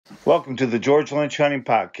Welcome to the George Lynch Hunting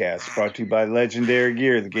Podcast, brought to you by Legendary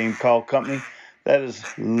Gear, the game call company that is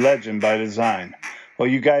legend by design. Well,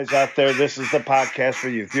 you guys out there, this is the podcast for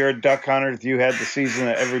you. If you're a duck hunter, if you had the season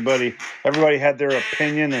that everybody had their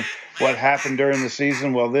opinion and what happened during the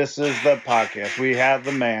season, well, this is the podcast. We have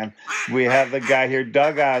the man. We have the guy here,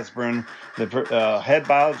 Doug Osborne, the head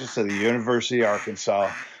biologist of the University of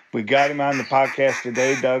Arkansas. We got him on the podcast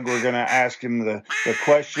today, Doug. We're going to ask him the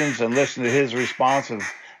questions and listen to his response of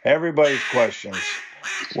everybody's questions.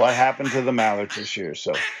 What happened to the mallards this year?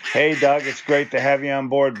 So, hey, Doug, it's great to have you on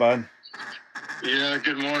board, bud. Yeah,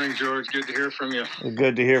 good morning, George. Good to hear from you.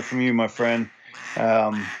 Good to hear from you, my friend.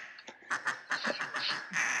 I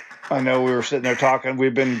know we were sitting there talking.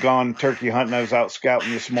 We've been gone turkey hunting. I was out scouting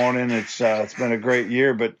this morning. It's been a great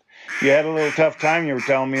year, but you had a little tough time, you were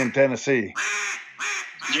telling me, in Tennessee.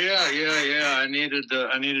 Yeah. I needed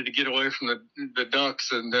to get away from the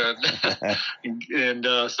ducks, and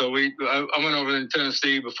so I went over in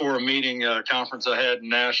Tennessee before a meeting conference I had in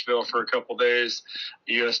Nashville for a couple of days,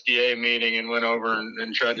 USDA meeting, and went over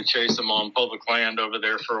and tried to chase them on public land over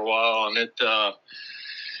there for a while, and it.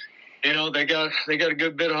 They got a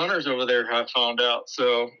good bit of hunters over there, I found out.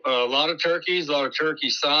 So a lot of turkeys, a lot of turkey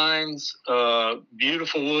signs,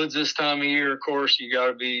 beautiful woods this time of year. Of course, you got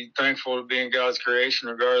to be thankful to be in God's creation,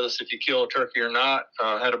 regardless if you kill a turkey or not.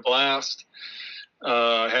 Had a blast.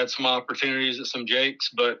 Had some opportunities at some jakes,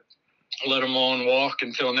 but let them on walk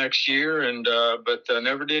until next year, but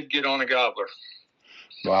never did get on a gobbler.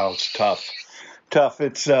 Wow, it's tough.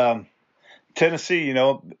 It's Tennessee,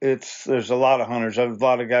 there's a lot of hunters. A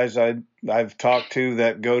lot of guys I've talked to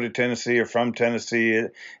that go to Tennessee or from Tennessee.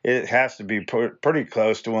 It has to be pretty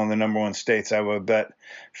close to one of the number one states, I would bet,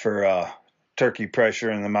 for turkey pressure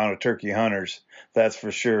and the amount of turkey hunters. That's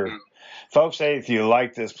for sure. Mm-hmm. Folks, hey, if you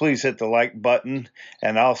like this, please hit the like button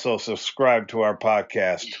and also subscribe to our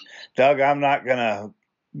podcast. Doug, I'm not going to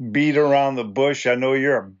beat around the bush. I know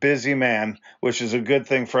you're a busy man, which is a good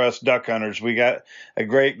thing for us duck hunters. We got a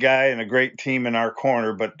great guy and a great team in our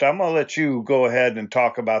corner, but I'm going to let you go ahead and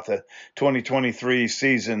talk about the 2023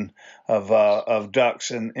 season of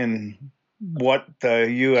ducks and what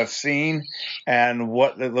you have seen and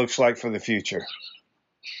what it looks like for the future.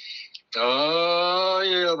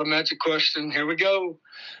 Yeah, the magic question. Here we go.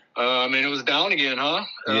 It was down again, huh?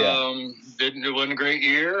 Yeah. It wasn't a great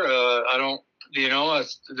year.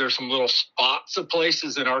 There's some little spots of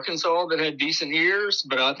places in Arkansas that had decent years,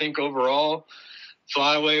 but I think overall,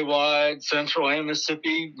 flyway wide, central and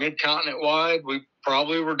Mississippi, mid-continent wide, we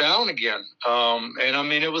probably were down again.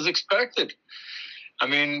 It was expected. We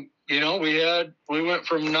went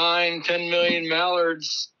from 9-10 million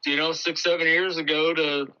mallards, 6-7 years ago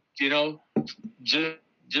to,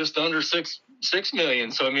 just under 6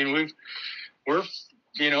 million. So, we're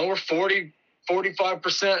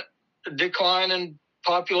 45% decline in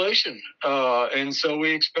population. And so we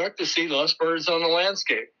expect to see less birds on the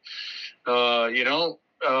landscape. The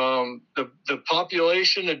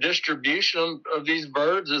population, the distribution of these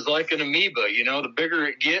birds is like an amoeba. The bigger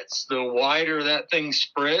it gets, the wider that thing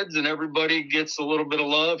spreads, and everybody gets a little bit of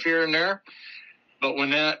love here and there. But when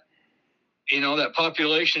that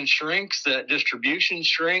population shrinks, that distribution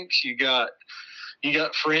shrinks, you got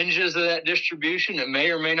fringes of that distribution that may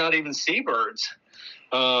or may not even see birds.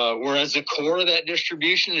 Whereas the core of that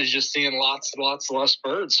distribution is just seeing lots less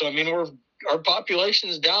birds. So, our population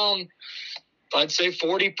is down, I'd say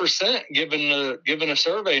 40% given a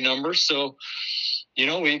survey number. So,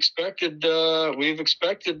 we've expected, I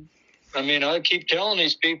keep telling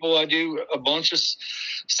these people, I do a bunch of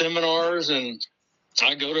seminars and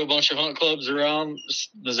I go to a bunch of hunt clubs around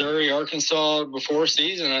Missouri, Arkansas before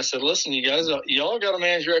season. I said, listen, you guys, y'all got to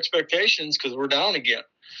manage your expectations because we're down again.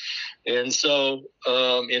 And so,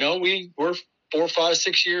 we're 4, 5,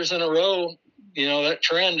 6 years in a row, that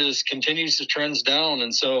trend continues to trends down.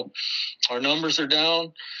 And so our numbers are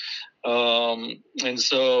down. And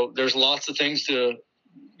so there's lots of things to,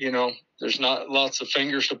 there's not lots of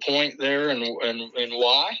fingers to point there and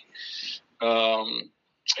why.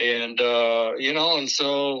 And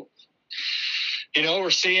so, we're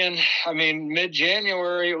seeing,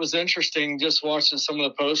 mid-January, it was interesting just watching some of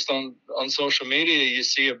the posts on social media. You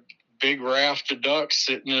see a big raft of ducks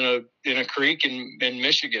sitting in a creek in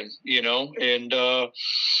Michigan, and of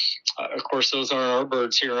course those aren't our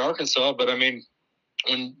birds here in Arkansas, but when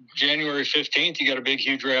January 15th you got a big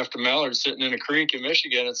huge raft of mallards sitting in a creek in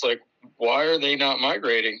Michigan, it's like, why are they not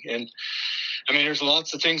migrating? And there's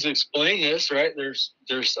lots of things that explain this, right? There's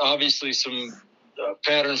obviously some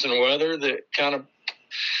patterns in weather that kind of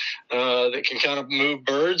that can kind of move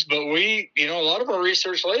birds. But a lot of our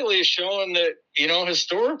research lately is showing that,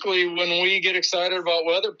 historically, when we get excited about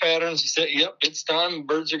weather patterns, we say, yep, it's time,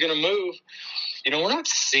 birds are going to move. We're not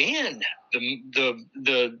seeing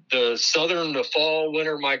the southern to fall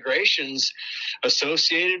winter migrations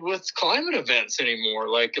associated with climate events anymore.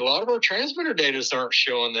 Like, a lot of our transmitter data aren't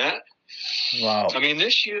showing that. Wow.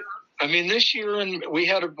 This year, and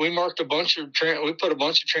we marked a bunch of we put a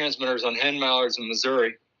bunch of transmitters on hen mallards in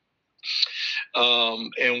Missouri,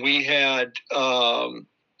 and we had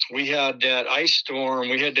that ice storm.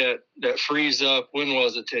 We had that freeze up. When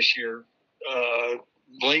was it this year?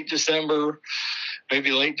 Late December,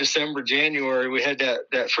 maybe late December, January. We had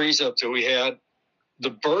that freeze up that we had. The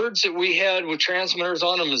birds that we had with transmitters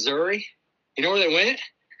on in Missouri, you know where they went?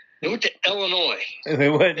 They went to Illinois. They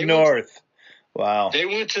went north. Wow. They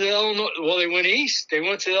went to the Illinois. Well, they went east. They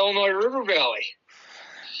went to the Illinois River Valley.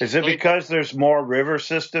 Is it because there's more river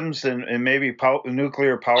systems and maybe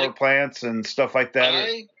nuclear power plants and stuff like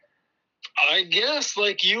that? I guess,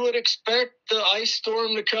 like, you would expect the ice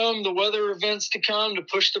storm to come, the weather events to come to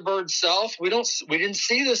push the birds south. We didn't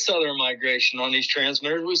see the southern migration on these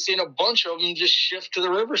transmitters. We've seen a bunch of them just shift to the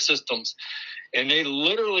river systems, and they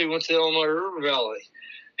literally went to the Illinois River Valley.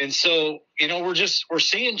 And so, we're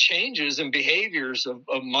seeing changes in behaviors of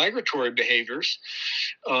migratory behaviors.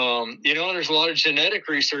 There's a lot of genetic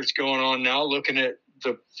research going on now, looking at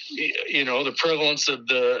the prevalence of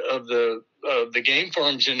the game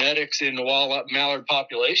farm genetics in the wild mallard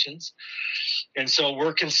populations. And so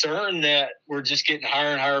we're concerned that we're just getting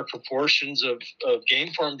higher and higher proportions of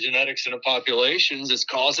game farm genetics in the populations. It's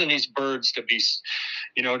causing these birds to be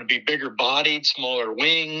bigger bodied, smaller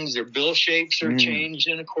wings. Their bill shapes are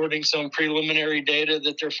changing according to some preliminary data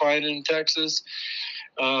that they're finding in Texas.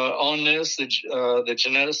 On this, the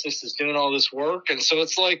geneticist is doing all this work. And so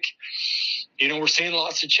it's like, we're seeing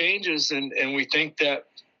lots of changes, and we think that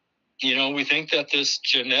this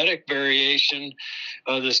genetic variation,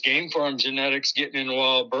 this game farm genetics getting into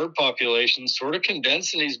wild bird populations, sort of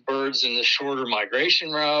condensing these birds in the shorter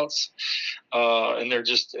migration routes, and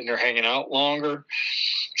they're hanging out longer.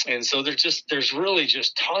 And so there's really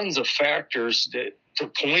just tons of factors to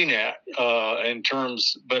point at in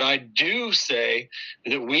terms. But I do say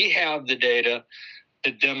that we have the data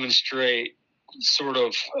to demonstrate sort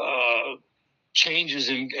of changes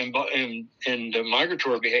in the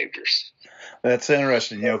migratory behaviors. That's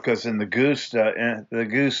interesting, because in the goose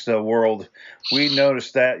world, we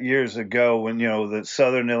noticed that years ago when that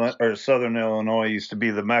southern Illinois used to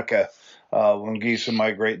be the mecca when geese would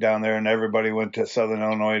migrate down there, and everybody went to southern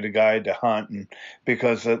Illinois to guide to hunt, and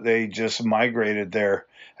because they just migrated there.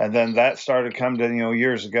 And then that started coming to,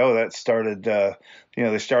 years ago, that started,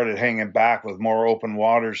 they started hanging back with more open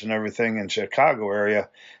waters and everything in Chicago area.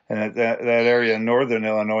 And that area in northern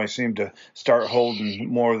Illinois seemed to start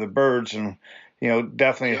holding more of the birds. And,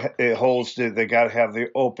 definitely it holds, they got to have the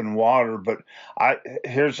open water. But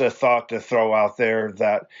here's a thought to throw out there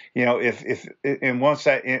that, and once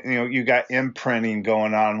that, you got imprinting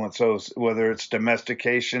going on with those, whether it's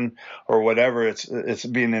domestication or whatever, it's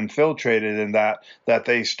being infiltrated in that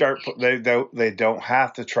they don't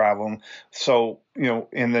have to travel. So,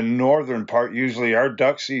 in the northern part, usually our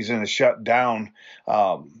duck season is shut down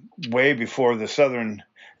way before the southern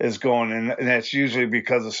is going, and that's usually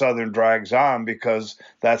because the southern drags on, because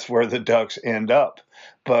that's where the ducks end up.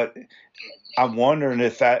 But I'm wondering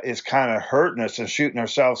if that is kind of hurting us and shooting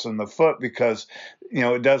ourselves in the foot, because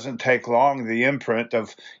it doesn't take long, the imprint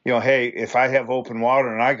of hey, if I have open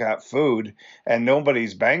water and I got food and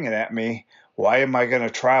nobody's banging at me, why am I going to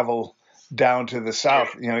travel down to the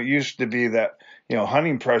south? It used to be that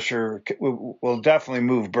hunting pressure will definitely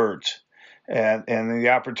move birds. And the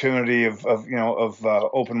opportunity of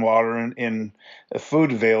open water in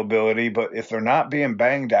food availability, but if they're not being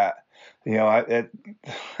banged at,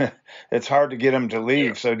 it's hard to get them to leave.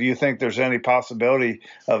 Yeah. So, do you think there's any possibility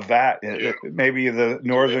of that? Yeah. Maybe the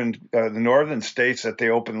northern states that they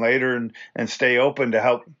open later and stay open to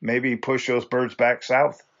help maybe push those birds back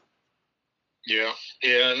south. Yeah,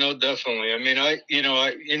 no, definitely. I mean,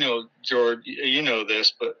 George,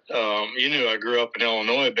 this, but I grew up in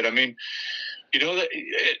Illinois, but I mean, that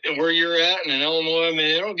where you're at in Illinois, I mean,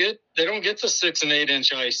 they don't get the 6 and 8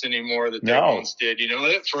 inch ice anymore that they once did.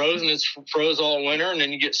 It froze, and it's froze all winter, and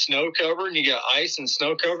then you get snow cover, and you got ice and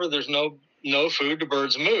snow cover. There's no food. The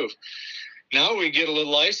birds move. Now we get a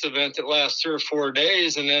little ice event that lasts 3 or 4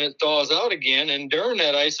 days, and then it thaws out again. And during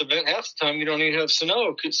that ice event, half the time you don't even have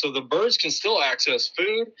snow, so the birds can still access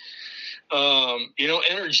food.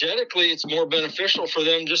 Energetically, it's more beneficial for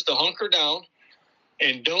them just to hunker down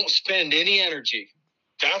and don't spend any energy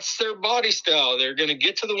that's their body style. They're going to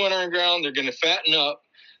get to the wintering ground. They're going to fatten up.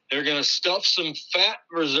 They're going to stuff some fat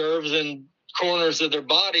reserves in corners of their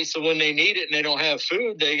body, so when they need it and they don't have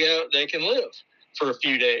food, they can live for a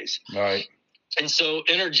few days. Right. And so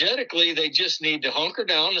energetically, they just need to hunker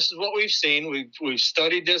down. This is what we've seen. We've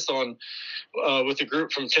studied this on with a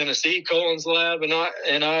group from Tennessee, Colin's lab, and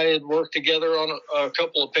I had worked together on a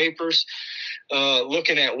couple of papers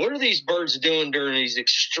looking at what are these birds doing during these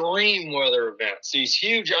extreme weather events, these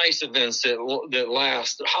huge ice events that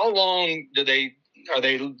last. How long does the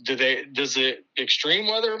extreme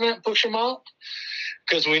weather event push them out?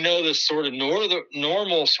 Because we know this sort of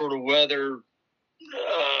normal sort of weather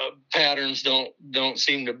patterns don't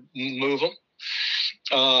seem to move them.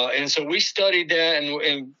 And so we studied that,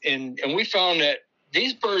 and we found that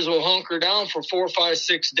these birds will hunker down for 4, 5,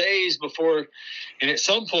 6 days before, and at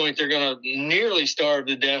some point they're going to nearly starve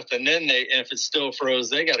to death, and then if it's still froze,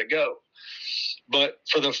 they got to go. But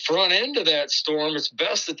for the front end of that storm, it's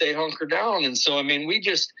best that they hunker down. And so, I mean, we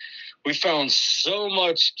found so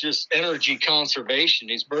much just energy conservation.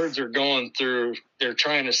 These birds are they're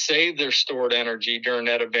trying to save their stored energy during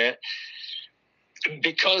that event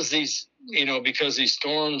because these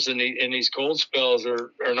storms and these cold spells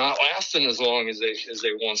are not lasting as long as they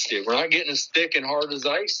once did. We're not getting as thick and hard as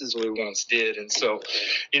ice as we once did. And so,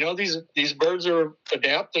 these birds are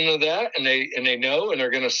adapting to that, and they know, and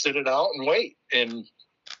they're going to sit it out and wait. And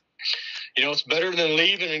it's better than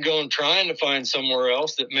leaving and going trying to find somewhere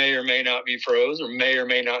else that may or may not be froze or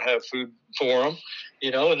may not have food for them,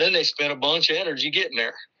 and then they spend a bunch of energy getting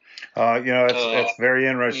there. It's very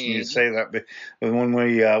interesting you say that. But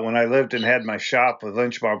when I lived and had my shop with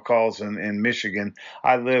lynch mob calls in Michigan,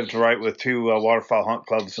 I lived right with 2 waterfowl hunt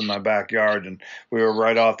clubs in my backyard, and we were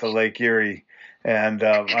right off the Lake Erie. And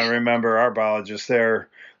I remember our biologist there.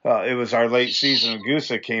 It was our late season of goose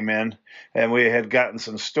that came in, and we had gotten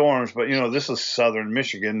some storms. But, this is southern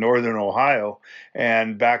Michigan, northern Ohio.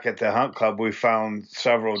 And back at the hunt club, we found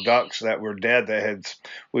several ducks that were dead.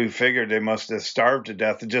 We figured they must have starved to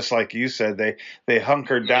death. And just like you said, they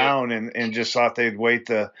hunkered down and just thought they'd wait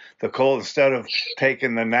the cold instead of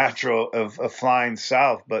taking the natural of flying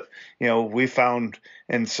south. But, we found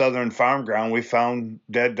in southern farm ground, we found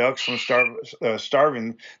dead ducks from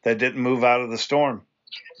starving that didn't move out of the storm.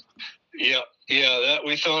 Yeah,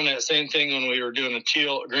 we found that same thing when we were doing the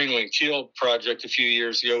green-winged teal project a few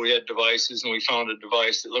years ago. We had devices, and we found a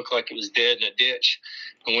device that looked like it was dead in a ditch.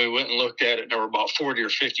 And we went and looked at it, and there were about 40 or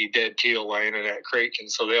 50 dead teal laying in that crate.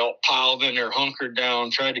 And so they all piled in there, hunkered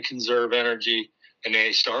down, tried to conserve energy, and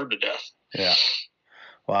they starved to death. Yeah.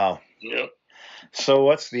 Wow. Yep. So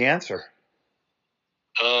what's the answer?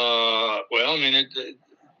 Well, I mean,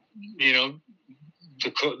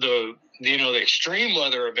 the extreme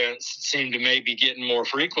weather events seem to maybe getting more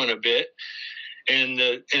frequent a bit, and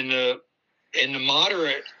the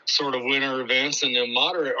moderate sort of winter events and the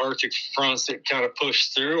moderate Arctic fronts that kind of push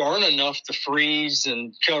through aren't enough to freeze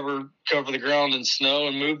and cover the ground in snow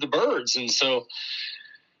and move the birds. And so,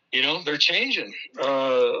 they're changing.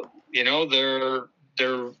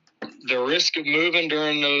 The risk of moving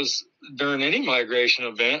during any migration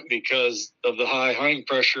event because of the high hunting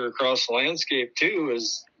pressure across the landscape too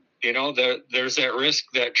is, there's that risk,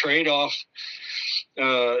 that trade-off,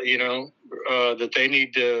 that they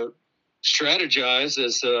need to strategize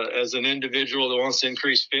as an individual that wants to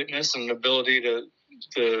increase fitness and ability to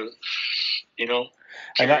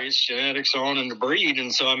carry its genetics on and to breed.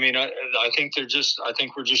 And so, I mean, I think we're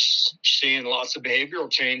just seeing lots of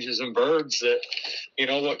behavioral changes in birds that,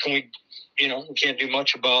 what can we can't do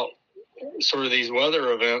much about sort of these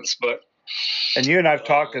weather events, but. And you and I've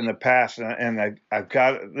talked in the past, and I've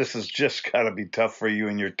got, this has just got to be tough for you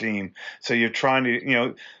and your team. So you're trying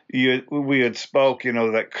to, we had spoke,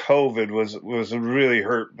 that COVID was really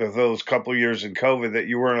hurt with those couple years in COVID that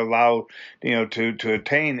you weren't allowed, to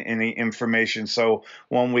attain any information. So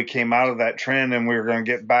when we came out of that trend and we were going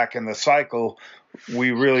to get back in the cycle,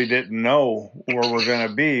 we really didn't know where we're going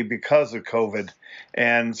to be because of COVID.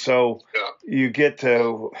 And so you get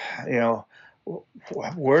to,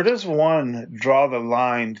 where does one draw the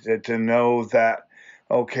line to know that,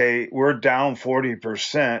 okay, we're down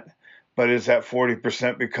 40%, but is that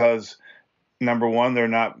 40% because, number one, they're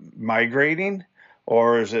not migrating,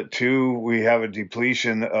 or is it two, we have a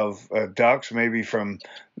depletion of ducks, maybe from,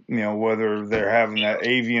 whether they're having that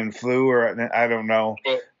avian flu or I don't know.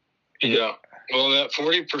 Yeah. Well, that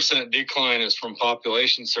 40% decline is from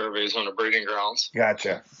population surveys on the breeding grounds.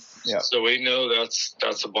 Gotcha. Yeah. So we know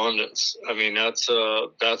that's abundance. I mean, that's a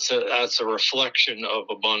reflection of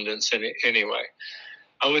abundance anyway.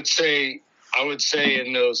 I would say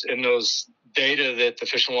in those data that the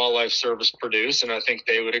Fish and Wildlife Service produced, and I think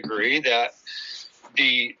they would agree that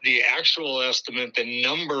the actual estimate, the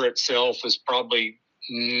number itself, is probably,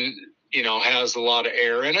 has a lot of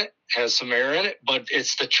air in it, has some air in it, but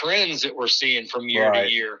it's the trends that we're seeing from year to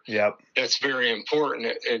year. Yep. That's very important,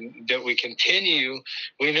 and that we continue.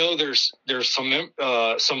 We know there's some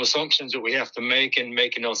assumptions that we have to make in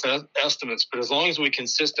making those estimates, but as long as we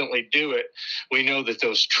consistently do it, we know that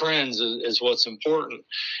those trends is what's important.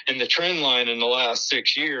 And the trend line in the last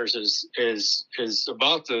 6 years is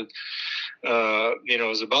about the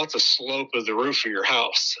is about the slope of the roof of your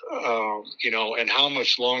house, and how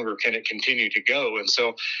much longer can it continue to go? And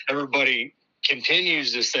so everybody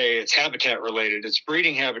continues to say it's habitat related, it's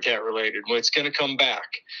breeding habitat related. Well, it's going to come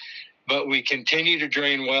back, but we continue to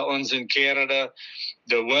drain wetlands in Canada.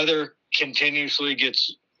 The weather continuously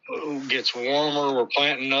gets warmer. We're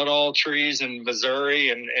planting nuttall trees in Missouri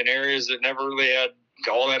and areas that never really had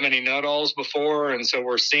all that many nuttalls before, and so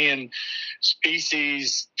we're seeing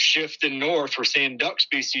species shifting north. We're seeing duck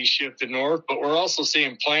species shifting north, but we're also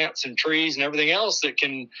seeing plants and trees and everything else that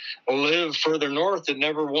can live further north that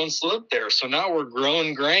never once lived there. So now we're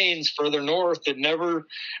growing grains further north that never.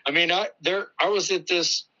 I was at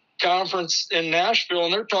this conference in Nashville,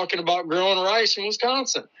 and they're talking about growing rice in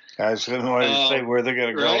Wisconsin. I was going to say where they're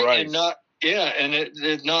going to grow rice. And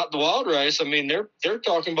it's not the wild rice. I mean, they're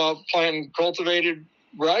talking about planting cultivated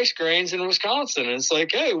rice grains in Wisconsin. And it's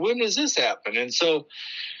like, hey, when does this happen? And so,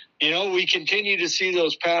 we continue to see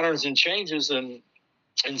those patterns and changes. And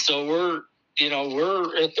so we're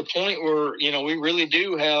at the point where, we really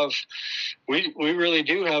do have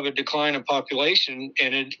a decline in population.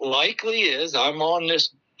 And it likely is, I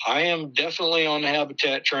am definitely on the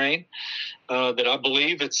habitat train. That I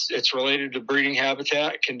believe it's related to breeding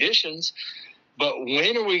habitat conditions. But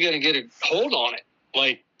when are we going to get a hold on it?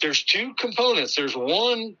 Like, there's two components. There's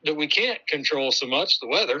one that we can't control so much, the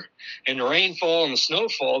weather and the rainfall and the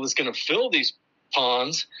snowfall that's going to fill these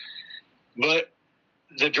ponds. But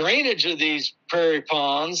the drainage of these prairie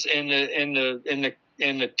ponds and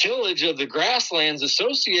the tillage of the grasslands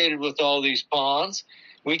associated with all these ponds,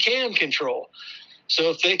 we can control. So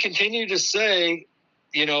if they continue to say,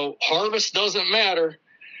 harvest doesn't matter,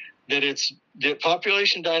 that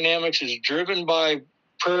population dynamics is driven by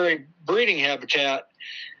prairie breeding habitat,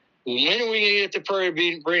 when are we going to get the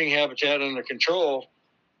prairie breeding habitat under control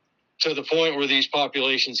to the point where these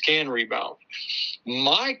populations can rebound?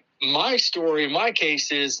 My story, my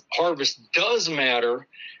case is harvest does matter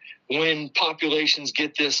when populations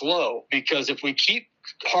get this low, because if we keep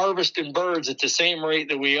harvesting birds at the same rate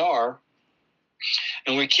that we are,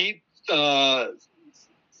 and we keep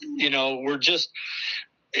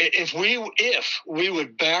if we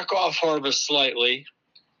would back off harvest slightly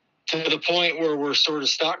to the point where we're sort of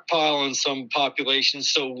stockpiling some populations,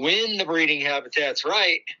 so when the breeding habitat's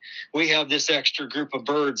right, we have this extra group of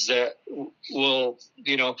birds that will,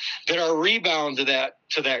 that are rebound to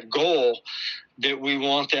that goal that we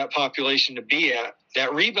want that population to be at.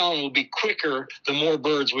 That rebound will be quicker the more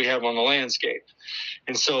birds we have on the landscape.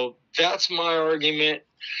 And so that's my argument.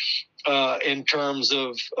 In terms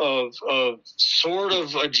of sort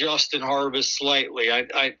of adjusting harvest slightly.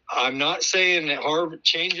 I'm not saying that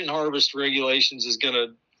changing harvest regulations is going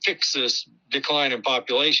to fix this decline in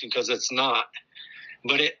population, because it's not.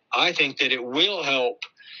 But I think that it will help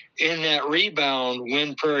in that rebound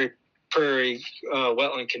when prairie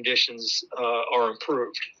wetland conditions are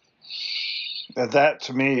improved. That,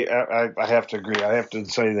 to me, I have to agree. I have to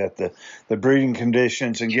say that the breeding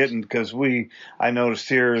conditions and because I noticed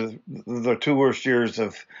here the two worst years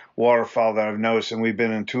of waterfowl that I've noticed, and we've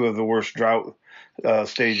been in two of the worst drought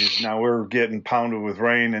stages. Now we're getting pounded with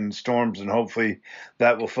rain and storms, and hopefully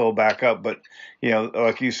that will fill back up. But,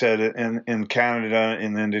 like you said, in Canada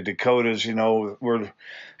and in the Dakotas,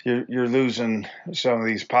 you're losing some of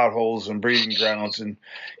these potholes and breeding grounds, and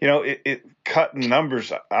it cutting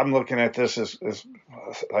numbers. I'm looking at this as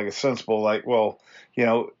like a sensible,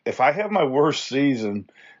 if I have my worst season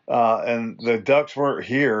and the ducks weren't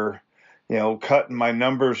here, cutting my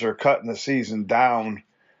numbers or cutting the season down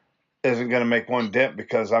isn't going to make one dent,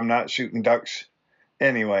 because I'm not shooting ducks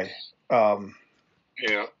anyway. I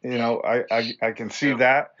can see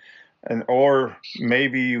that. Or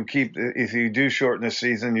maybe if you do shorten the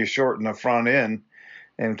season, you shorten the front end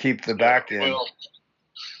and keep the back end.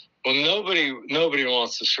 Well, nobody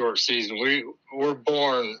wants a short season. We're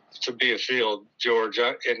born to be a field, George,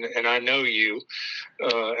 and I know you,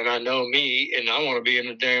 and I know me, and I want to be in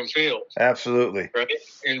the damn field. Absolutely. Right?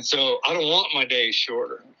 And so I don't want my days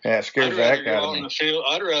shorter. Yeah, it scares the heck out of me.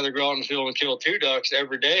 I'd rather go out in the field and kill 2 ducks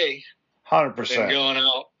every day 100%. than going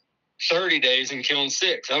out 30 days and killing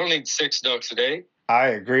 6. I don't need 6 ducks a day. I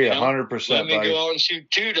agree 100%. Let me buddy. go out and shoot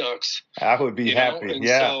 2 ducks. I would be happy. And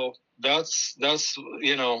yeah. So that's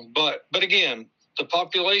but again, the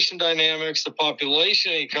population dynamics, the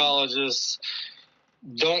population ecologists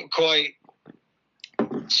don't quite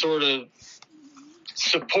sort of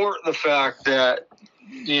support the fact that,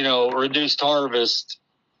 reduced harvest,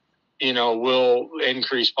 will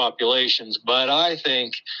increase populations. But I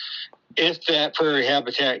think if that prairie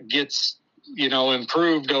habitat gets,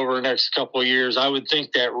 improved over the next couple of years, I would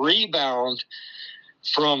think that rebound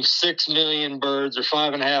from 6 million birds or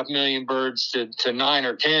 5.5 million birds to 9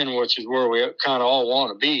 or 10, which is where we kind of all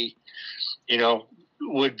want to be,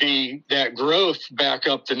 would be that growth back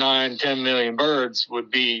up to 9-10 million birds would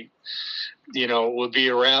be a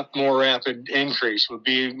more rapid increase, would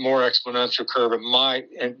be more exponential curve.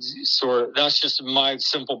 That's just my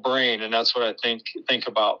simple brain, and that's what I think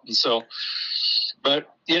about. And so, but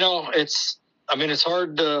it's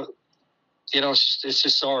hard to, it's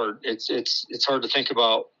just hard. It's hard to think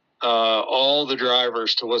about all the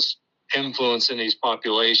drivers to what's influencing these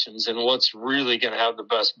populations and what's really going to have the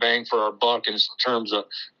best bang for our buck in terms of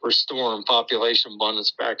restoring population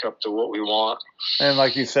abundance back up to what we want. And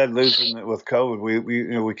like you said, losing it with COVID,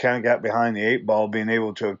 we kind of got behind the 8 ball being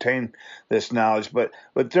able to obtain this knowledge. But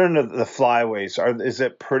during the flyways, is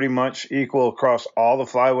it pretty much equal across all the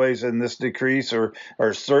flyways in this decrease, or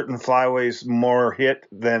are certain flyways more hit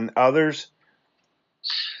than others?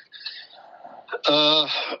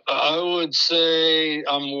 I would say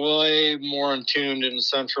I'm way more in tune in the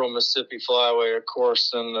Central Mississippi Flyway, of course,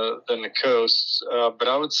 than the coasts. But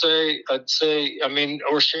I'd say,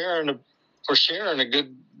 we're sharing a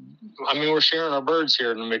good. We're sharing our birds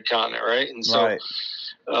here in the Mid-Continent, right? And so, right.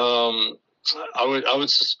 I would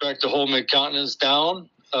suspect the whole Mid-Continent is down.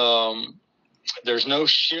 There's no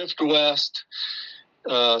shift west.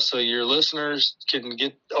 So your listeners can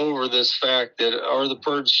get over this fact that are the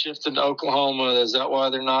birds shifting to Oklahoma? Is that why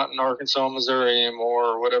they're not in Arkansas, Missouri anymore,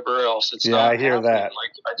 or whatever else? It's not. I hear happening.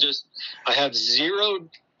 that. I have zero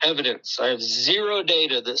evidence. I have zero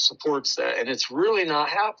data that supports that, and it's really not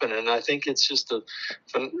happening. I think it's just a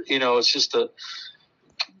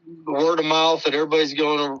word of mouth that everybody's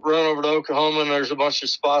going to run over to Oklahoma, and there's a bunch of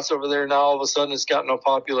spots over there. Now all of a sudden it's got no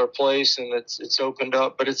popular place and it's opened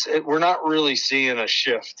up, but we're not really seeing a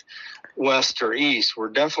shift west or east. We're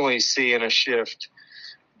definitely seeing a shift,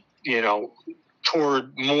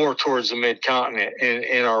 towards the Mid-Continent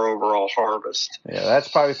in our overall harvest. Yeah, that's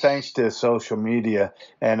probably thanks to social media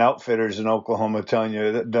and outfitters in Oklahoma telling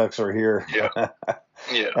you that ducks are here. Yeah.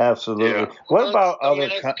 Yeah. Absolutely. Yeah. What about other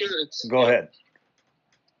Go ahead.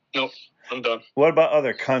 Nope, I'm done. What about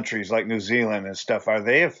other countries like New Zealand and stuff? Are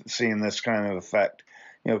they seeing this kind of effect?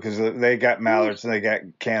 Because they got mallards and they got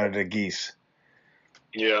Canada geese.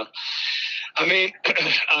 Yeah. I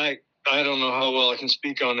don't know how well I can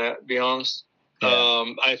speak on that, to be honest. Yeah.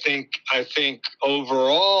 I think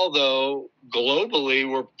overall, though,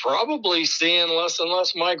 globally, we're probably seeing less and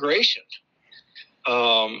less migration.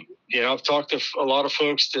 I've talked to a lot of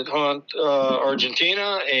folks that hunt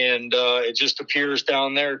Argentina, and it just appears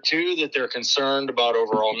down there, too, that they're concerned about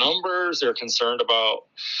overall numbers. They're concerned about,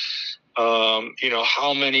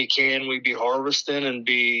 how many can we be harvesting and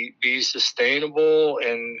be sustainable.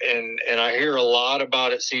 And I hear a lot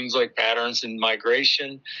about, it seems like, patterns in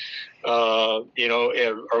migration. Our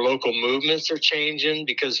local movements are changing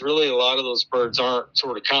because really a lot of those birds aren't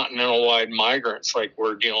sort of continental wide migrants like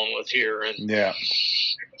we're dealing with here. And yeah.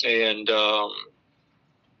 And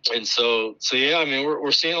so yeah,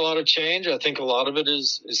 we're seeing a lot of change. I think a lot of it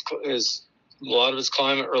is a lot of it's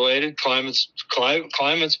climate related. Climate's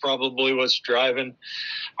probably what's driving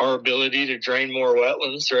our ability to drain more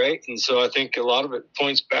wetlands, right? And so I think a lot of it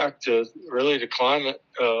points back to climate.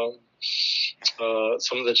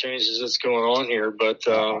 Some of the changes that's going on here, but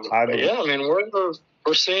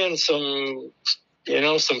we're seeing some,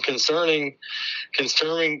 some concerning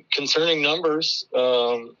numbers,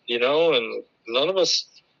 and none of us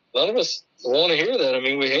want to hear that.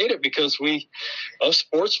 We hate it because us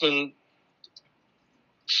sportsmen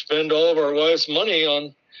spend all of our lives' money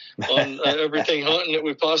on everything hunting that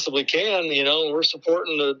we possibly can. We're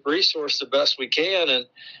supporting the resource the best we can, and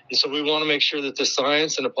so we want to make sure that the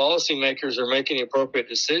science and the policymakers are making the appropriate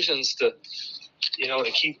decisions to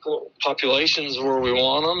keep populations where we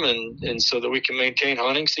want them, and so that we can maintain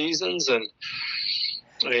hunting seasons, and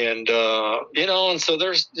so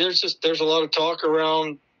there's a lot of talk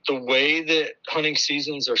around the way that hunting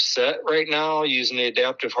seasons are set right now using the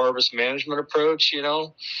adaptive harvest management approach,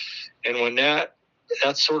 and when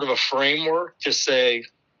that's sort of a framework to say,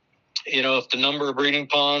 if the number of breeding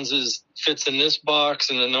ponds fits in this box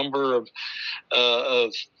and the number of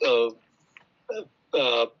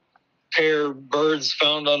pair birds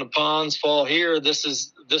found on the ponds fall here, this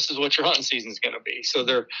is what your hunting season is going to be. So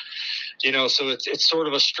so it's sort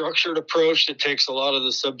of a structured approach that takes a lot of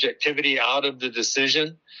the subjectivity out of the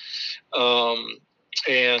decision. But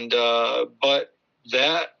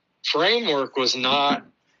that framework was not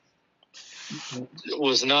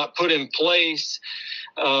put in place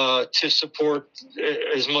to support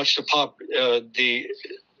as much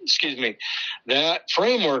that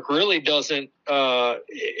framework really doesn't.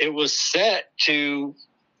 It was set to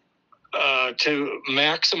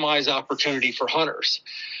maximize opportunity for hunters,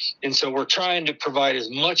 and so we're trying to provide as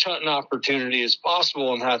much hunting opportunity as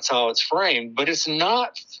possible, and that's how it's framed. But it's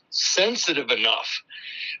not sensitive enough.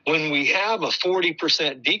 When we have a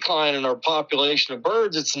 40% decline in our population of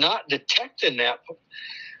birds, it's not detecting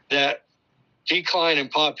that decline in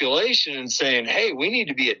population and saying, hey, we need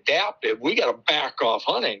to be adaptive. We got to back off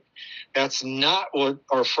hunting. That's not what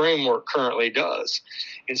our framework currently does.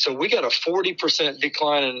 And so we got a 40%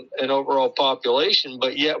 decline in overall population,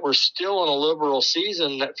 but yet we're still in a liberal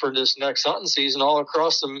season for this next hunting season all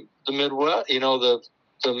across the Midwest, the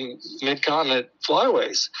mid-continent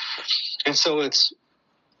flyways. And so it's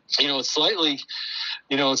slightly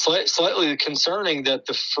concerning that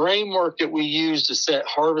the framework that we use to set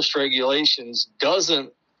harvest regulations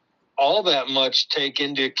doesn't all that much take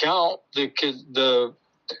into account the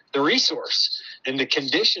resource and the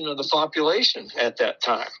condition of the population at that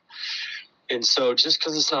time. And so just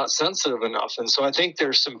because it's not sensitive enough. And so I think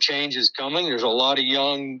there's some changes coming. There's a lot of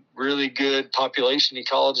young, really good population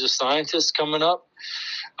ecologist scientists coming up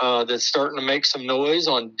that's starting to make some noise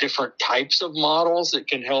on different types of models that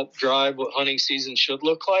can help drive what hunting season should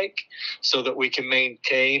look like, so that we can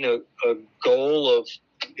maintain a goal of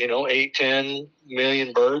 8-10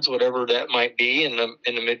 million birds, whatever that might be in the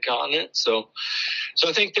mid-continent. So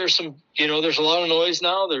I think there's there's a lot of noise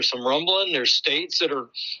now. There's some rumbling. There's states that are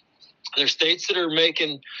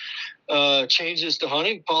making changes to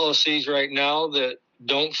hunting policies right now that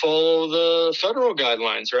don't follow the federal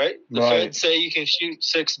guidelines, right? The feds say you can shoot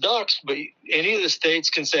 6 ducks, but any of the states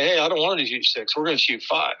can say, hey, I don't want to shoot 6. We're going to shoot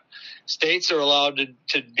 5. States are allowed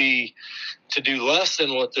to do less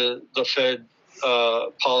than what the Fed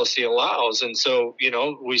policy allows. And so,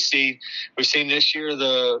 we've seen this year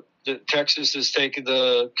the Texas has taken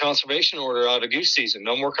the conservation order out of goose season.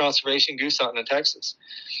 No more conservation goose hunting in Texas.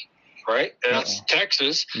 Right. And that's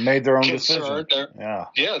Texas made their own decision.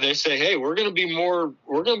 Yeah. They say, hey, we're going to be more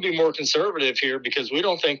conservative here because we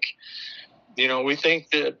don't think, we think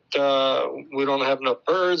that we don't have enough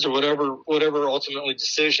birds or whatever ultimately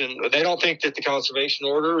decision. They don't think that the conservation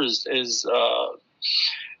order is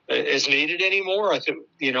needed anymore. I think,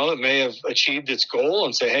 it may have achieved its goal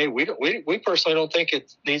and say, hey, we personally don't think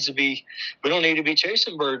it needs to be, we don't need to be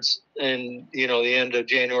chasing birds in, the end of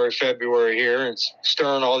January, February here and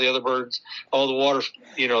stirring all the other birds, all the water,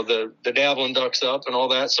 the dabbling ducks up and all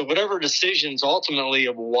that. So whatever decisions ultimately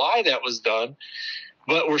of why that was done,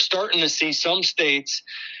 but we're starting to see some states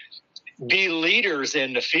be leaders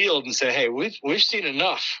in the field and say, hey, we've seen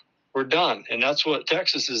enough. We're done. And that's what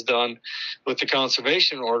Texas has done with the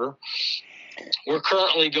conservation order. We're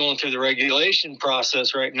currently going through the regulation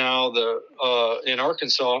process right now, in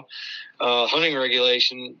Arkansas, hunting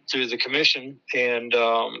regulation through the commission. And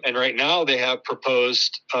right now they have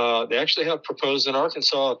proposed in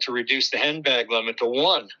Arkansas to reduce the hen bag limit to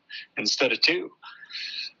 1 instead of 2.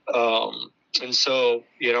 And so,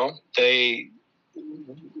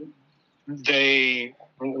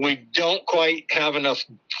 we don't quite have enough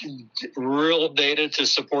real data to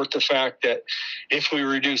support the fact that if we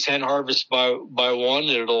reduce hen harvest by 1,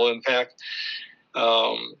 it'll impact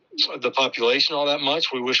the population all that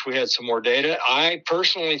much. We wish we had some more data. I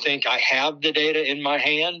personally think I have the data in my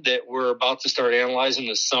hand that we're about to start analyzing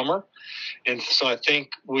this summer. And so I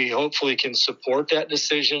think we hopefully can support that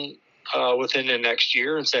decision within the next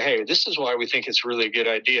year and say, hey, this is why we think it's really a good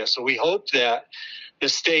idea. So we hope that the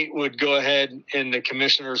state would go ahead and the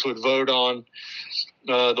commissioners would vote on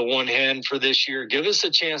the 1 hen for this year. Give us a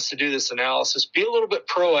chance to do this analysis. Be a little bit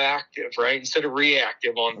proactive, right, instead of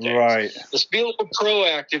reactive on things. Right. Let's be a little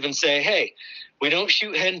proactive and say, hey, we don't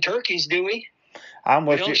shoot hen turkeys, do we? I'm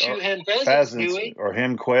with we don't you. Shoot hen pheasants, do we? Or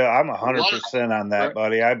hen quail. I'm 100% on that,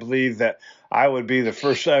 buddy. I believe that I would be the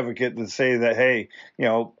first advocate to say that, hey,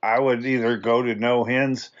 I would either go to no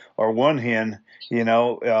hens or 1 hen.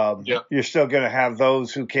 You're still going to have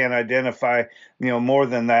those who can't identify, more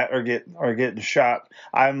than that are getting shot.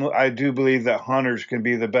 I do believe that hunters can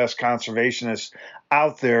be the best conservationists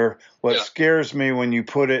out there. What scares me when you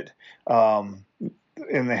put it,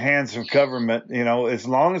 in the hands of government, as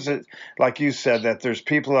long as it, like you said, that there's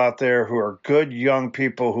people out there who are good young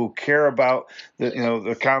people who care about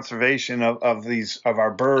the conservation of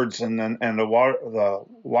our birds and the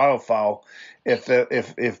wildfowl.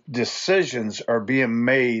 If decisions are being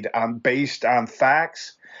made based on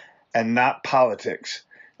facts and not politics.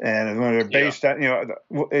 And when they're based on,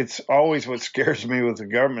 it's always what scares me with the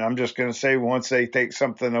government. I'm just going to say, once they take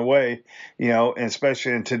something away, and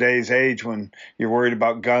especially in today's age when you're worried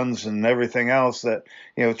about guns and everything else, that,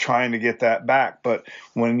 trying to get that back. But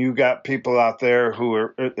when you got people out there who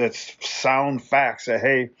are, it's sound facts that,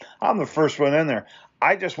 hey, I'm the first one in there.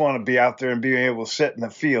 I just want to be out there and being able to sit in the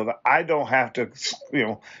field. I don't have to,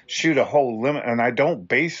 shoot a whole limit, and I don't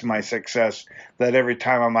base my success that every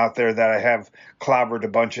time I'm out there that I have clobbered a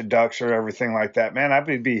bunch of ducks or everything like that. Man, I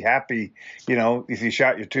would be happy, if you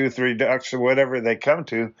shot your 2 or 3 ducks or whatever they come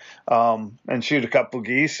to, and shoot a couple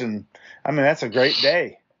geese, and I mean that's a great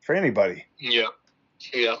day for anybody. Yeah.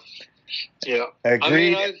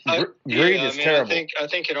 Greed is terrible. I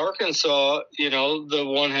think in Arkansas, the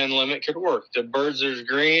 1 hen limit could work. The birds are as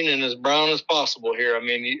green and as brown as possible here. I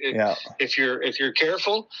mean, if you're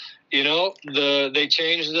careful, they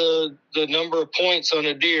change the number of points on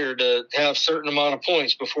a deer to have a certain amount of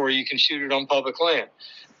points before you can shoot it on public land.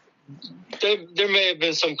 There may have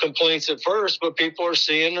been some complaints at first, but people are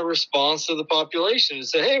seeing the response of the population and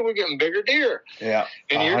say, "Hey, we're getting bigger deer." Yeah,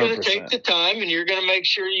 and you're going to take the time, and you're going to make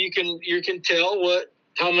sure you can tell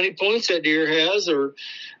how many points that deer has, or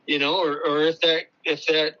if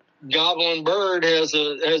that goblin bird has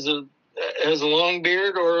a long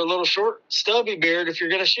beard or a little short stubby beard, if you're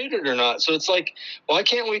going to shoot it or not. So it's like, why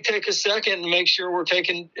can't we take a second and make sure we're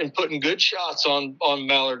taking and putting good shots on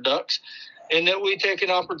mallard ducks? And that we take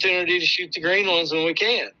an opportunity to shoot the green ones when we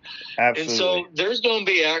can. Absolutely. And so there's going to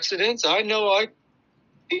be accidents. I know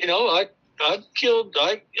we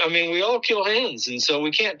all kill hens, and so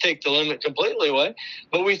we can't take the limit completely away.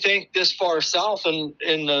 But we think this far south in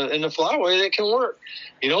the flyway that can work.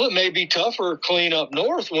 It may be tougher clean up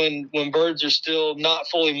north when birds are still not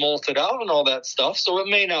fully molted out and all that stuff. So it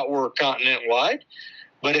may not work continent wide.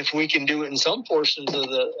 But if we can do it in some portions of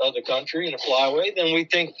the country in a flyway, then we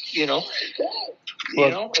think, if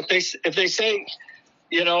they say,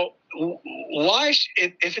 why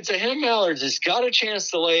if it's a hen mallard, it's got a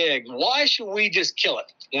chance to lay eggs, why should we just kill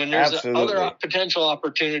it when there's other potential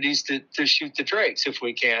opportunities to shoot the drakes if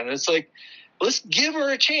we can? And it's like, let's give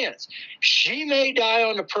her a chance. She may die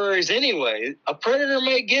on the prairies anyway. A predator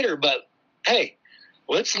may get her, but hey,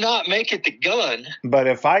 let's not make it the gun. But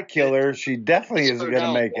if I kill her, she definitely isn't going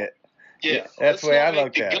to make it. Yeah, that's the way I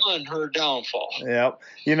looked at it. The gun, her downfall. Yep.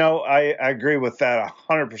 I agree with that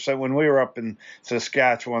 100%. When we were up in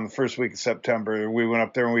Saskatchewan the first week of September, we went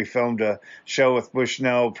up there and we filmed a show with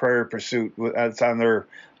Bushnell Prairie Pursuit. It's on their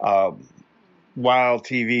Wild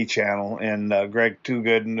TV channel, and Greg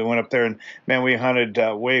Toogood, and went up there, and man, we hunted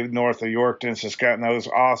way north of Yorkton, Saskatchewan. That was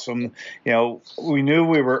awesome. We knew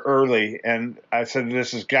we were early, and I said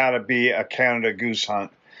this has got to be a Canada goose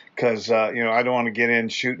hunt, because I don't want to get in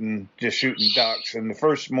shooting ducks. And the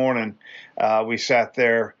first morning we sat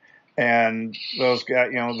there, and those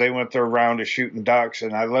guys, they went their round of shooting ducks,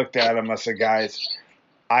 and I looked at them. I said, guys,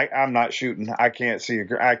 I'm not shooting. I can't see I'm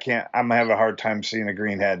gonna have a hard time seeing a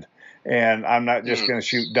greenhead. And I'm not just going to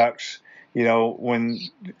shoot ducks, when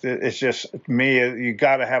it's just me. You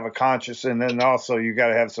got to have a conscience, and then also you got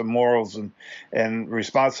to have some morals and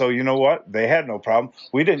response. So you know what? They had no problem.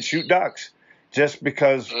 We didn't shoot ducks just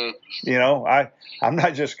because, I'm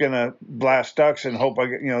not just going to blast ducks and hope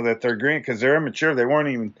that they're green, because they're immature. They weren't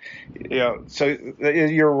even, so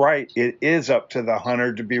you're right. It is up to the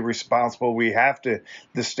hunter to be responsible. We have to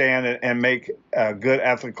stand and make good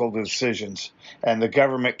ethical decisions, and the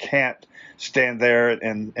government can't stand there,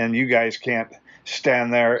 and you guys can't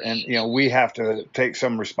stand there, and, we have to take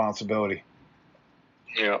some responsibility.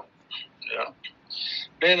 Yeah.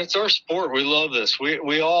 Man, it's our sport. We love this.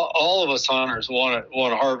 We all of us hunters want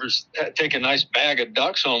to harvest, take a nice bag of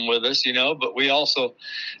ducks home with us, But we also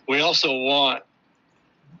want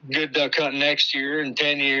good duck hunting next year and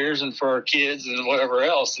 10 years, and for our kids and whatever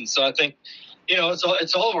else. And so I think,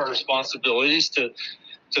 it's all of our responsibilities to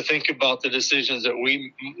think about the decisions that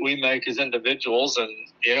we make as individuals. And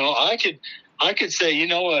I could say,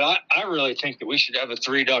 I really think that we should have a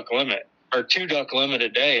 3 duck limit, or 2 duck limit a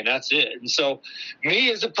day, and that's it. And so me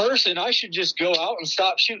as a person, I should just go out and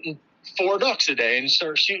stop shooting 4 ducks a day and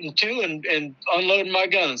start shooting 2 and unloading my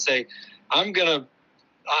gun and say, I'm good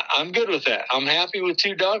with that. I'm happy with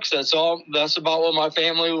 2 ducks. That's all. That's about what my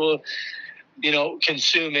family will,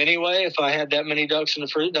 consume anyway. If I had that many ducks in the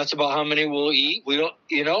fridge, that's about how many we'll eat. We don't,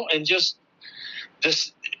 and just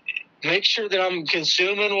Just make sure that I'm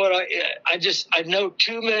consuming what I know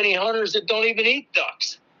too many hunters that don't even eat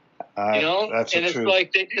ducks. That's and it's truth.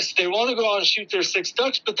 like they want to go out and shoot their 6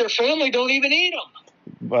 ducks, but their family don't even eat them.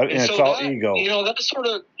 But it's all ego. That's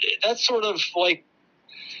sort of like,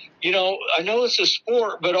 I know it's a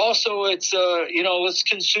sport, but also it's, let's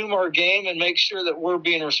consume our game and make sure that we're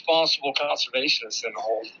being responsible conservationists in the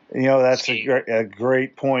whole. That's a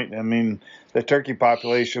great point. I mean, the turkey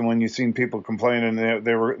population, when you've seen people complaining,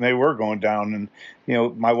 they were going down. And,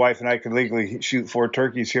 my wife and I could legally shoot 4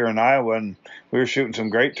 turkeys here in Iowa, and we were shooting some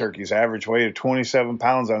great turkeys, average weight of 27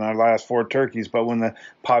 pounds on our last 4 turkeys. But when the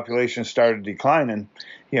population started declining,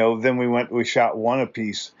 then we shot 1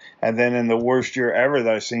 apiece. And then in the worst year ever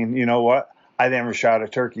that I've seen, you know what? I never shot a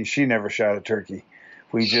turkey. She never shot a turkey.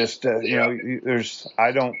 We just, I like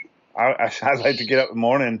to get up in the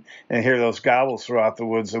morning and hear those gobbles throughout the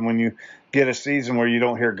woods. And when you get a season where you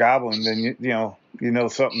don't hear gobbling, then you know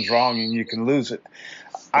something's wrong and you can lose it.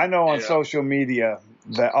 I know on social media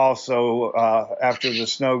that also after the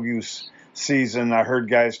snow goose season, I heard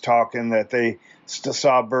guys talking that they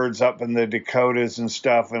saw birds up in the Dakotas and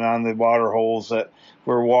stuff and on the water holes that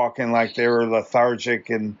were walking like they were lethargic.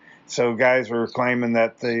 And so guys were claiming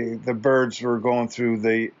that the birds were going through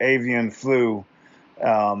the avian flu.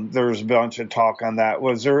 There was a bunch of talk on that.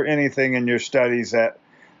 Was there anything in your studies that,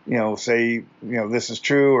 say, this is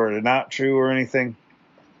true or not true or anything?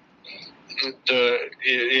 The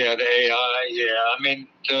AI, I mean,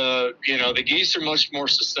 the geese are much more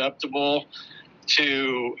susceptible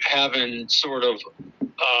to having sort of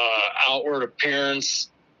outward appearance.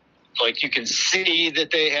 Like you can see that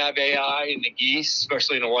they have AI in the geese,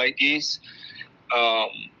 especially in the white geese. I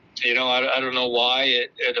don't know why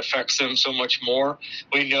it affects them so much more.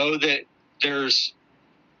 We know that there's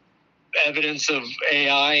evidence of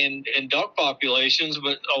AI in duck populations,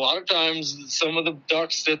 but a lot of times some of the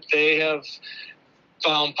ducks that they have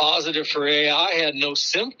found positive for AI had no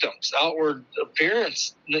symptoms, outward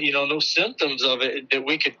appearance, no symptoms of it that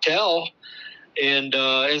we could tell. And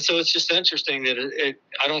so it's just interesting that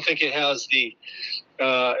I don't think it has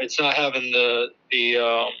it's not having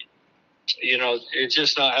it's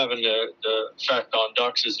just not having the effect on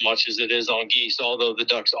ducks as much as it is on geese, although the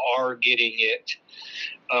ducks are getting it.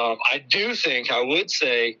 I would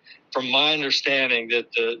say, from my understanding,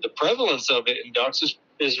 that the prevalence of it in ducks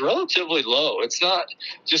is relatively low. It's not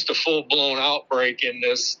just a full-blown outbreak in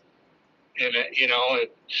this, and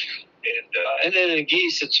then in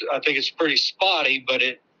geese, I think it's pretty spotty, but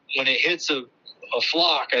when it hits a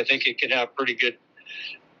flock, I think it can have pretty good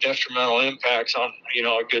detrimental impacts on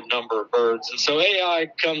a good number of birds. And so AI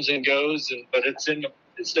comes and goes, but it's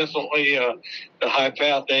definitely the high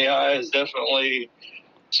path AI is definitely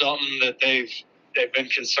something that they've been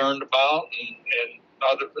concerned about, and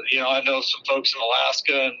other, I know some folks in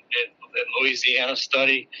Alaska and Louisiana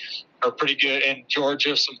study are pretty good, and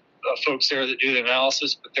Georgia, some folks there that do the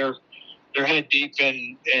analysis, but they're head deep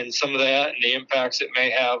in some of that and the impacts it may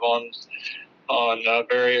have on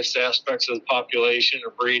various aspects of the population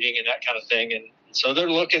or breeding and that kind of thing, and so they're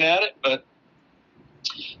looking at it, but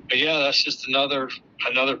yeah, that's just another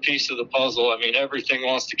piece of the puzzle. I mean, everything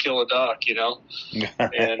wants to kill a duck, and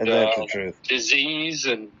that's the truth. Disease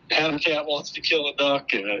and habitat wants to kill a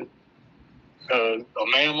duck, and a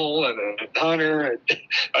mammal and a hunter,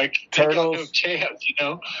 and turtles. No chance,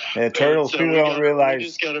 Yeah, turtles. So people don't realize.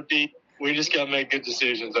 We just got to make good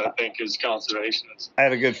decisions, I think, as conservationists. I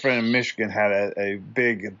had a good friend in Michigan had a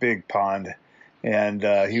big pond, and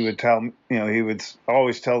he would he would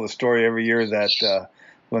always tell the story every year that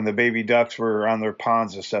when the baby ducks were on their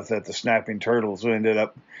ponds and stuff, that the snapping turtles would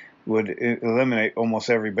eliminate almost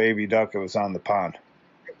every baby duck that was on the pond.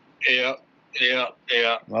 Yeah.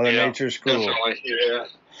 Mother Nature's cruel. Definitely, yeah.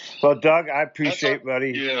 Well, Doug, I appreciate,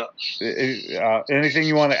 buddy. Yeah. Anything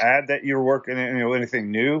you want to add that you're working in? Anything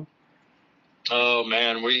new? Oh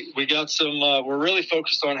man, we got some. We're really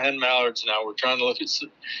focused on hen mallards now. We're trying to look at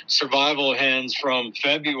survival hens from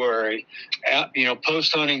February,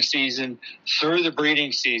 post hunting season through the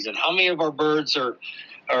breeding season. How many of our birds are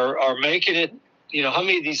making it? How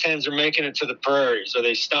many of these hens are making it to the prairies? Are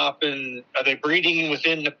they stopping? Are they breeding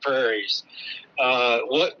within the prairies?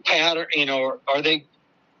 What pattern? Are they?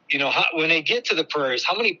 When they get to the prairies,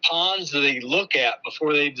 how many ponds do they look at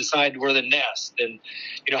before they decide where to nest? And,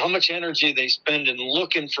 how much energy they spend in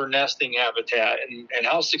looking for nesting habitat, and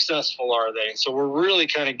how successful are they? So we're really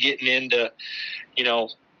kind of getting into,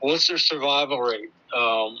 what's their survival rate?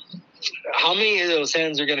 How many of those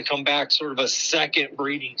hens are going to come back sort of a second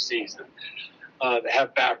breeding season,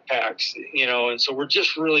 have backpacks, and so we're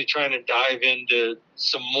just really trying to dive into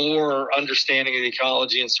some more understanding of the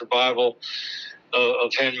ecology and survival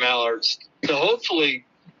of hen mallards. So hopefully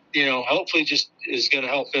just is going to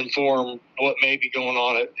help inform what may be going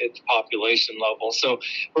on at the population level. So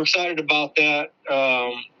we're excited about that.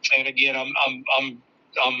 And again, I'm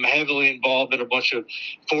heavily involved in a bunch of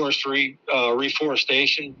forestry,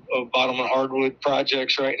 reforestation of bottom and hardwood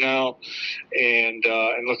projects right now, and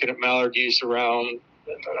looking at mallard use around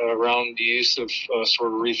the use of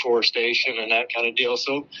sort of reforestation and that kind of deal.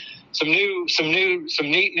 So some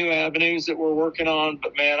neat new avenues that we're working on.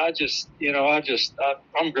 But man, I'm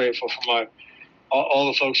grateful for all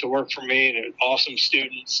the folks that work for me and awesome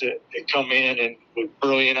students that come in and with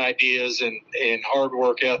brilliant ideas and hard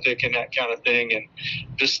work ethic and that kind of thing. And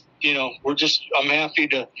just, I'm happy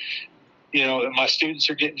to, that my students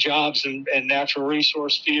are getting jobs in natural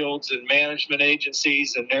resource fields and management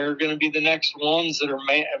agencies, and they're going to be the next ones that are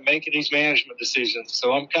making these management decisions.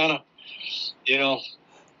 So I'm kind of,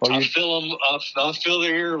 I'll fill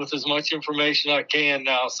their ear with as much information I can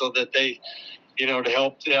now so that they, to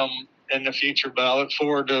help them in the future. But I look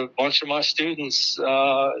forward to a bunch of my students,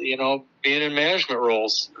 being in management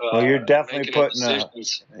roles. Well, you're definitely putting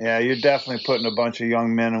a bunch of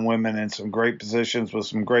young men and women in some great positions with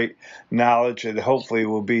some great knowledge, and hopefully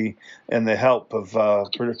will be in the help of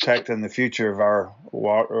protecting the future of our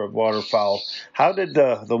waterfowl. How did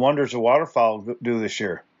the Wonders of Waterfowl do this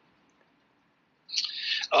year?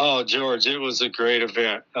 Oh, George, it was a great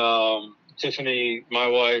event. Tiffany, my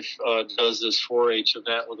wife, does this 4-H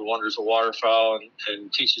event with the Wonders of Waterfowl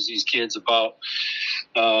and teaches these kids about,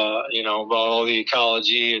 about all the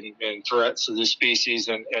ecology and threats of the species.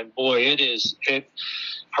 And boy,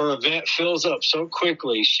 her event fills up so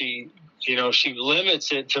quickly. She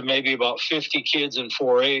limits it to maybe about 50 kids in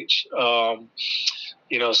 4-H, so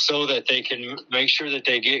that they can make sure that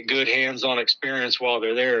they get good hands-on experience while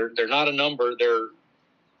they're there. They're not a number.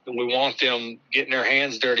 We want them getting their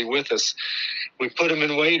hands dirty with us. We put them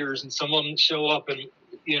in waders, and some of them show up and,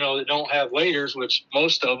 that don't have waders, which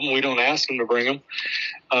most of them, we don't ask them to bring them,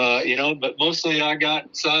 but mostly I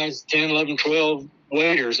got size 10, 11, 12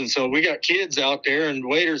 waders. And so we got kids out there in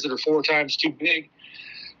waders that are 4 times too big,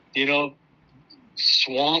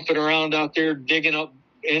 swamping around out there, digging up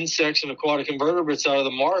insects and aquatic invertebrates out of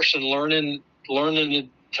the marsh and learning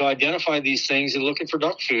to identify these things and looking for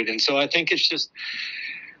duck food. And so I think it's just,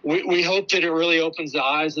 we hope that it really opens the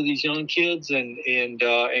eyes of these young kids and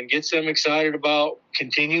gets them excited about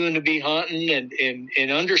continuing to be hunting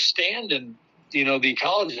and understanding, the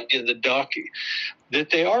ecology of the duck that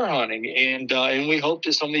they are hunting. And we hope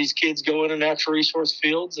that some of these kids go into natural resource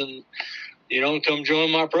fields and, come join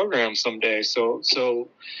my program someday. So,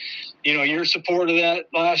 your support of that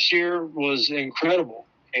last year was incredible.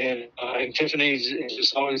 And Tiffany's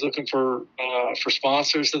just always looking for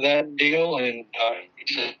sponsors of that deal and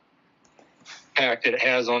the impact that it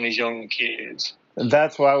has on these young kids. And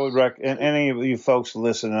that's why I would recommend any of you folks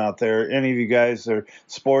listening out there, any of you guys that are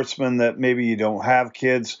sportsmen that maybe you don't have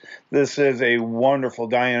kids, this is a wonderful,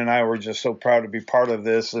 Diane and I were just so proud to be part of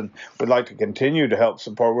this and would like to continue to help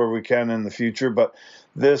support where we can in the future. But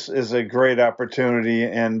this is a great opportunity,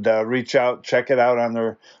 and reach out, check it out on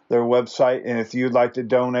their website. And if you'd like to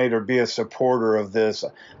donate or be a supporter of this,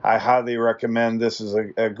 I highly recommend. This is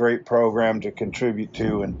a great program to contribute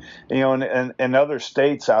to. And, in other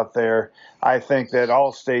states out there, I think that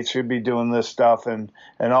all states should be doing this stuff, and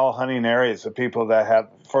all hunting areas, the people that have,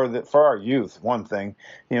 for our youth, one thing,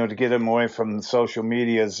 to get them away from the social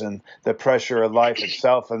medias and the pressure of life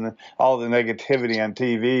itself and all the negativity on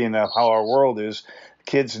TV and how our world is.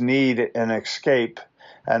 Kids need an escape,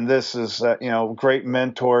 and this is, great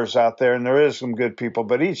mentors out there, and there is some good people.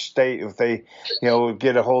 But each state, if they,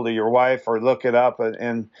 get a hold of your wife or look it up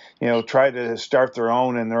and try to start their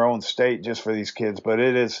own in their own state just for these kids. But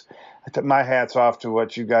it is, my hat's off to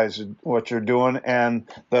what you're doing and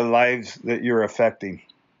the lives that you're affecting.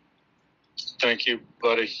 Thank you,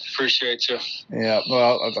 buddy. Appreciate you. Yeah,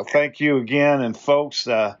 well, thank you again, and folks.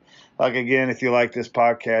 Again, if you like this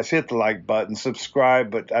podcast, hit the like button, subscribe.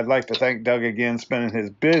 But I'd like to thank Doug again, spending his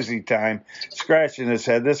busy time scratching his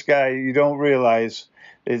head. This guy, you don't realize,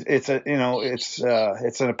 it's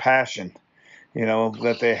a passion,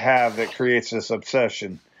 that they have that creates this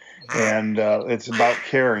obsession. And it's about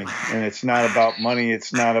caring, and it's not about money.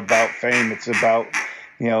 It's not about fame. It's about,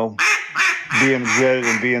 being good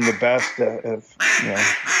and being the best,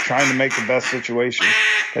 trying to make the best situation.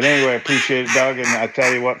 But anyway, I appreciate it, Doug. And I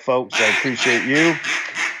tell you what, folks, I appreciate you.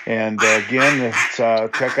 And again,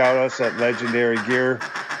 check out us at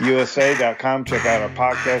legendarygearusa.com. Check out our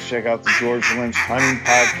podcast. Check out the George Lynch Hunting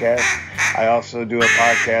Podcast. I also do a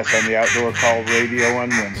podcast on the Outdoor Call Radio on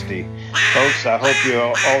Wednesday. Folks, I hope you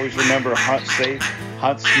always remember, hunt safe,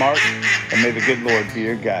 hunt smart, and may the good Lord be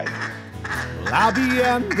your guide. Well, I'll be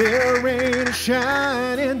out there, rain or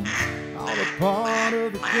shining, all a part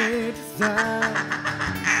of the countryside.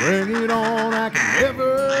 Bring it on, I can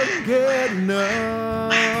never get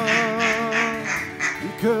enough,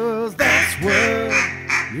 because that's what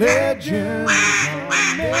legends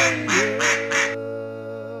are made of.